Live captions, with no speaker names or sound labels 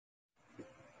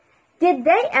Good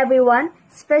day, everyone,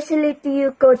 especially to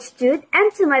you, Coach Jude,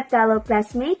 and to my fellow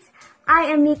classmates. I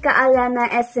am Mika Alana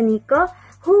Esenico,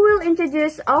 who will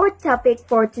introduce our topic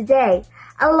for today.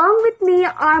 Along with me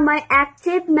are my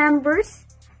active members,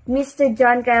 Mr.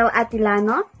 John Kyle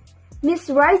Atilano,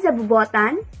 Ms. Riza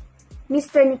Bubotan,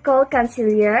 Mr. Nicole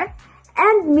Canciller,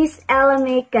 and Ms.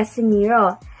 Elame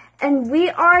Casimiro. And we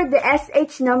are the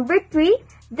SH number 3,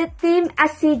 the team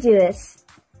Assiduous.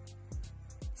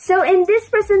 So in this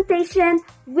presentation,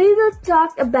 we will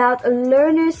talk about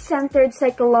learner-centered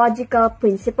psychological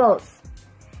principles.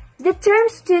 The term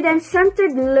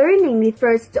student-centered learning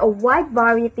refers to a wide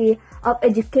variety of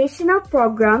educational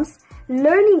programs,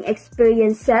 learning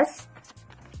experiences,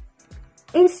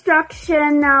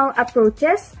 instructional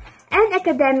approaches, and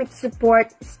academic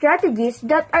support strategies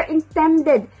that are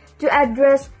intended to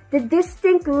address the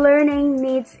distinct learning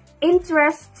needs,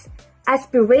 interests,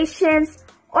 aspirations,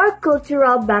 or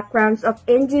cultural backgrounds of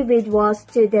individual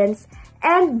students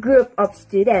and group of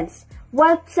students,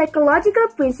 while psychological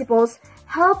principles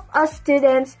help us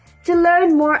students to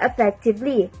learn more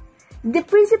effectively. The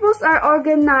principles are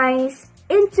organized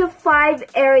into 5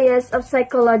 areas of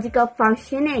psychological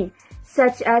functioning,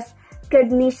 such as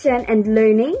cognition and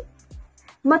learning,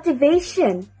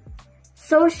 motivation,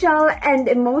 social and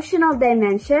emotional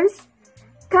dimensions,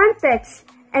 context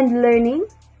and learning,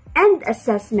 and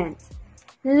assessment.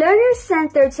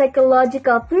 Learner-centered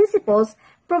psychological principles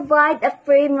provide a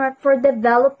framework for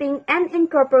developing and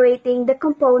incorporating the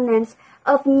components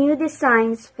of new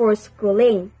designs for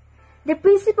schooling. The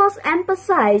principles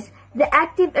emphasize the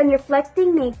active and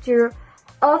reflecting nature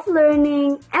of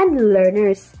learning and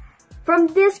learners. From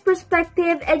this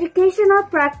perspective, educational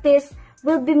practice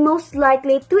will be most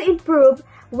likely to improve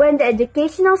when the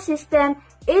educational system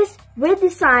is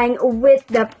redesigned with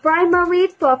the primary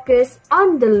focus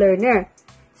on the learner.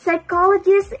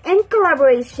 Psychologists, in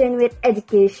collaboration with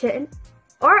education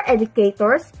or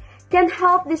educators, can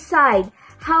help decide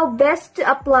how best to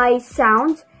apply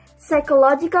sound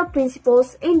psychological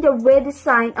principles in the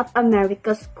redesign of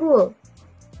America's school.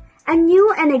 A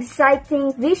new and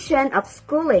exciting vision of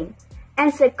schooling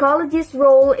and psychologists'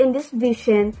 role in this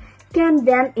vision can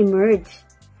then emerge.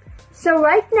 So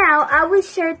right now, I will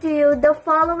share to you the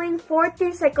following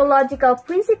 14 psychological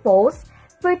principles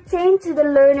pertain to the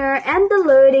learner and the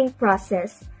learning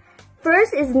process.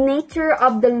 First is nature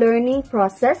of the learning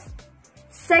process.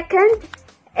 Second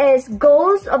is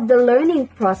goals of the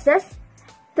learning process.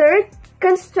 Third,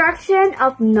 construction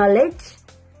of knowledge.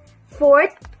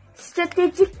 Fourth,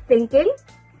 strategic thinking.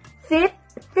 Fifth,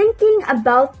 thinking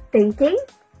about thinking.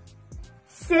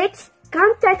 Sixth,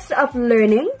 context of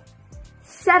learning.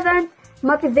 Seventh,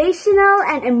 motivational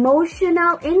and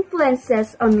emotional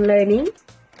influences on learning.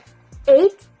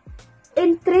 8.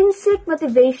 Intrinsic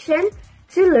motivation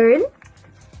to learn.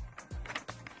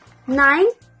 9.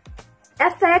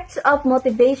 Effects of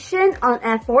motivation on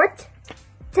effort.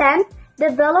 10.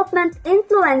 Development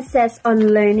influences on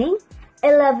learning.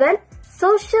 11.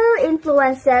 Social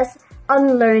influences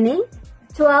on learning.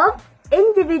 12.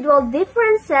 Individual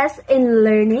differences in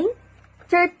learning.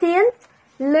 13.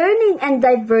 Learning and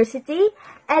diversity.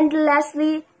 And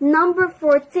lastly, number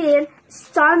 14,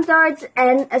 standards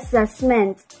and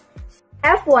assessment.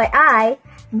 FYI,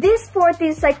 these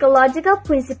 14 psychological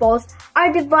principles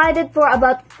are divided for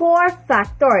about 4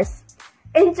 factors.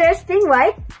 Interesting,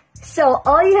 right? So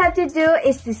all you have to do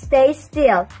is to stay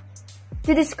still.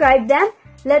 To describe them,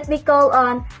 let me call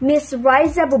on Ms.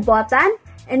 Riza Bubotan,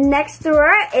 and next to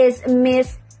her is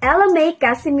Ms. Elame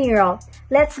Casimiro.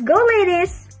 Let's go,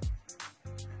 ladies!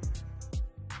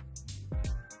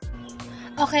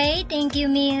 Okay, thank you,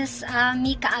 Miss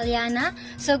Mika Aliana.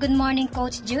 So, good morning,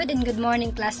 Coach Jude, and good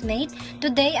morning, classmate.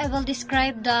 Today, I will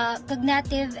describe the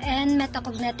cognitive and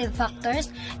metacognitive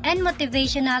factors and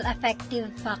motivational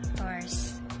affective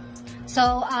factors.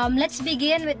 So, let's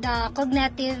begin with the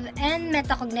cognitive and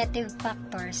metacognitive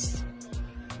factors.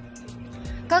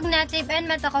 Cognitive and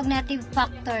metacognitive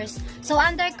factors. So,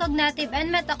 under cognitive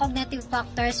and metacognitive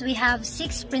factors, we have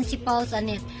 6 principles on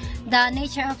it. The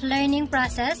nature of learning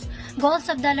process, goals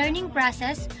of the learning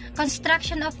process,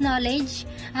 construction of knowledge,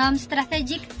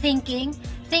 strategic thinking,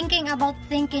 thinking about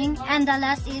thinking, and the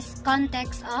last is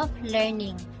context of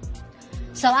learning.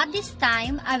 So at this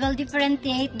time, I will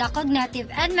differentiate the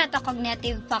cognitive and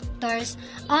metacognitive factors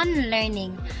on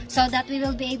learning so that we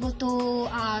will be able to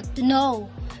know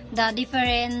the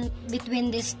difference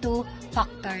between these 2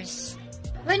 factors.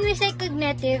 When we say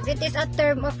cognitive, it is a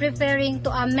term of referring to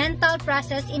a mental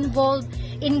process involved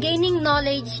in gaining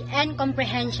knowledge and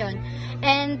comprehension.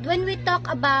 And when we talk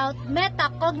about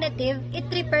metacognitive, it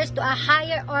refers to a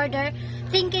higher order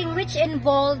thinking which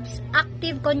involves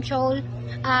active control,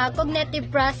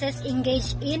 cognitive process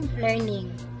engaged in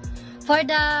learning. For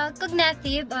the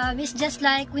cognitive, it's just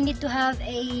like we need to have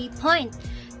a point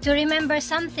to remember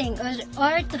something,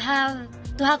 or to have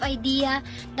idea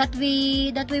that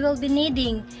we will be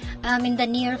needing in the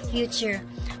near future.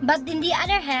 But in the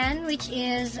other hand, which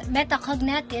is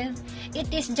metacognitive,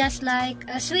 it is just like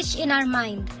a switch in our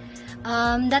mind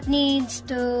that needs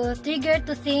to trigger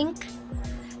to think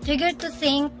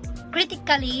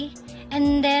critically,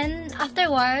 and then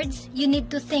afterwards you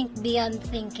need to think beyond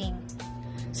thinking.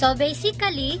 So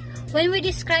basically, when we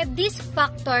describe these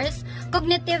factors,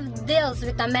 cognitive deals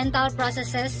with the mental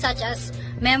processes such as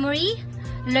memory,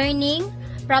 learning,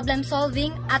 problem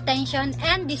solving, attention,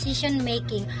 and decision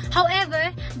making.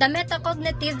 However, the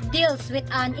metacognitive deals with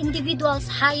an individual's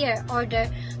higher order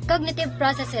cognitive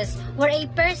processes where a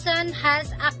person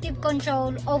has active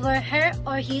control over her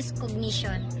or his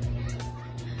cognition.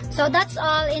 So that's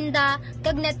all in the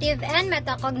cognitive and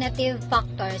metacognitive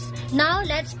factors. Now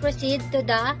let's proceed to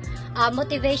the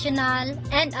motivational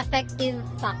and affective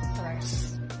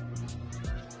factors.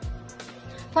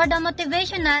 For the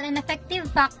motivational and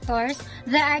affective factors,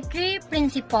 there are three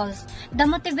principles: the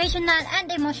motivational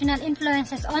and emotional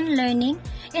influences on learning,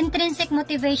 intrinsic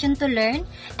motivation to learn,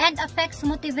 and affects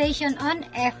motivation on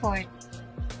effort.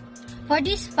 For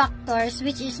these factors,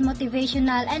 which is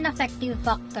motivational and affective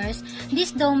factors,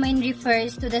 this domain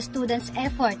refers to the student's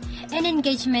effort and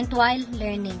engagement while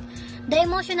learning, the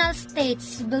emotional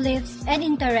states, beliefs, and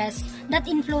interests that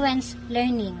influence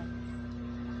learning.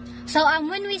 So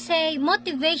when we say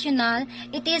motivational,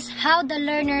 it is how the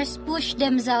learners push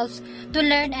themselves to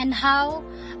learn and how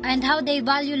they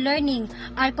value learning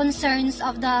are concerns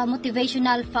of the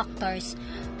motivational factors.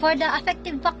 For the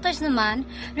affective factors naman,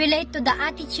 relate to the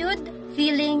attitude,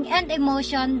 feeling, and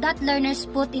emotion that learners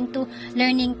put into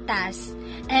learning tasks.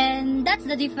 And that's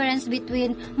the difference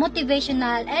between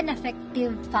motivational and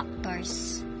affective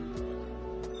factors.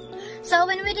 So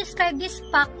when we describe these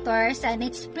factors and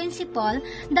its principle,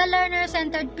 the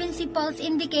learner-centered principles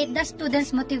indicate the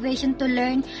student's motivation to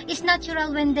learn is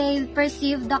natural when they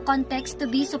perceive the context to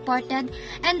be supported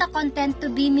and the content to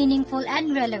be meaningful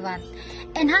and relevant.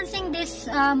 Enhancing this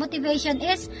motivation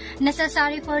is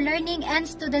necessary for learning, and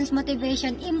students'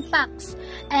 motivation impacts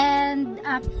and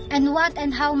what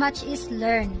and how much is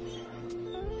learned.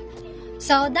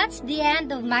 So that's the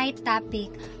end of my topic.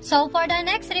 So for the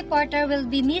next reporter will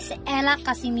be Miss Ella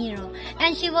Casimiro,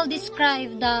 and she will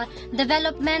describe the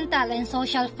developmental and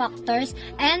social factors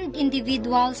and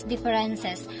individuals'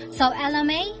 differences. So Ella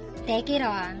May, take it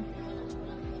on.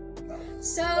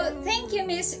 So, thank you,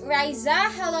 Miss Riza.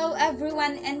 Hello,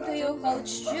 everyone, and to you,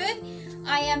 Coach Jude.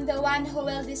 I am the one who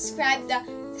will describe the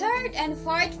third and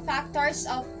fourth factors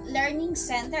of learning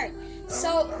centered.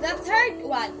 So, the third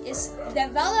one is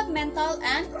developmental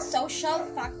and social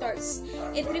factors.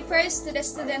 It refers to the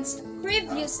student's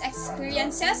previous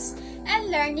experiences and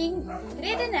learning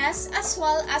readiness, as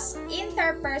well as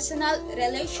interpersonal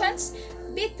relations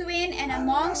between and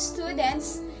among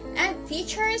students and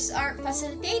teachers or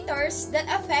facilitators that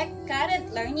affect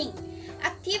current learning.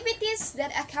 Activities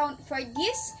that account for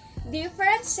these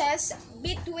differences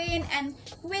between and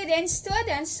within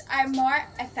students are more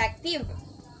effective.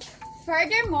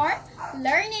 Furthermore,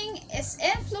 learning is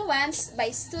influenced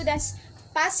by students'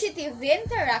 positive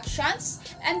interactions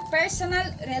and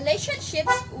personal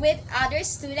relationships with other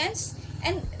students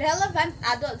and relevant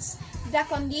adults. The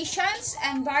conditions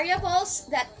and variables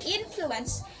that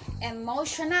influence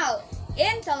emotional,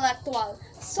 intellectual,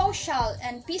 social,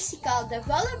 and physical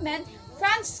development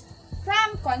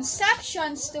from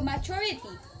conceptions to maturity.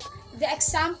 The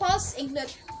examples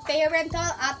include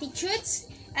parental attitudes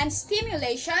and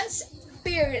stimulations,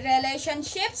 peer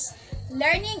relationships,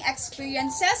 learning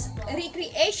experiences,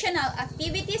 recreational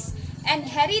activities, and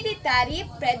hereditary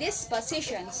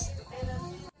predispositions.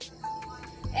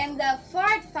 And the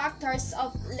fourth factors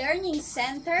of learning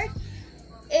centered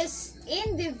is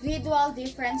individual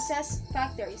differences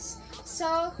factors.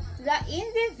 So, the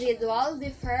individual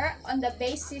differ on the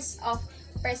basis of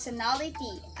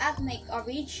personality, ethnic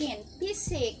origin,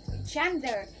 physique,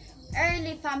 gender,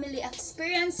 early family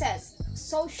experiences,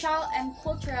 social and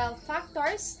cultural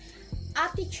factors,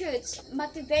 attitudes,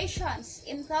 motivations,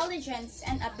 intelligence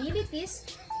and abilities,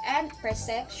 and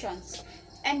perceptions.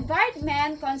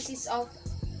 Environment consists of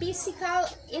physical,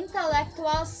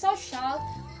 intellectual, social,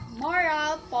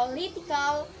 moral,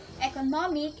 political,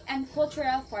 economic, and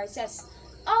cultural forces.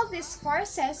 All these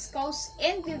forces cause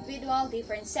individual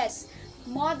differences,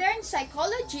 Modern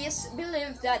psychologists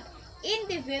believe that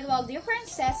individual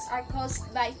differences are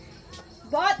caused by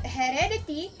both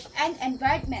heredity and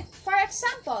environment. For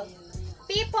example,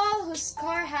 people who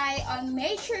score high on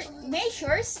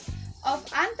measures of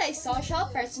antisocial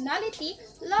personality,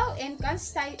 low in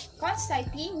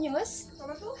constantinousness,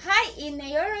 high in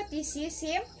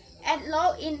neuroticism, and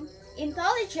low in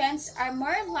intelligence are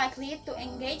more likely to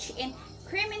engage in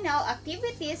criminal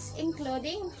activities,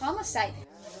 including homicide.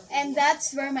 And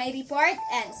that's where my report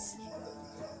ends.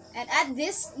 And at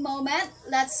this moment,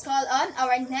 let's call on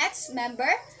our next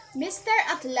member, Mr.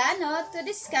 Atlano, to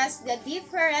discuss the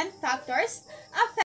different factors affecting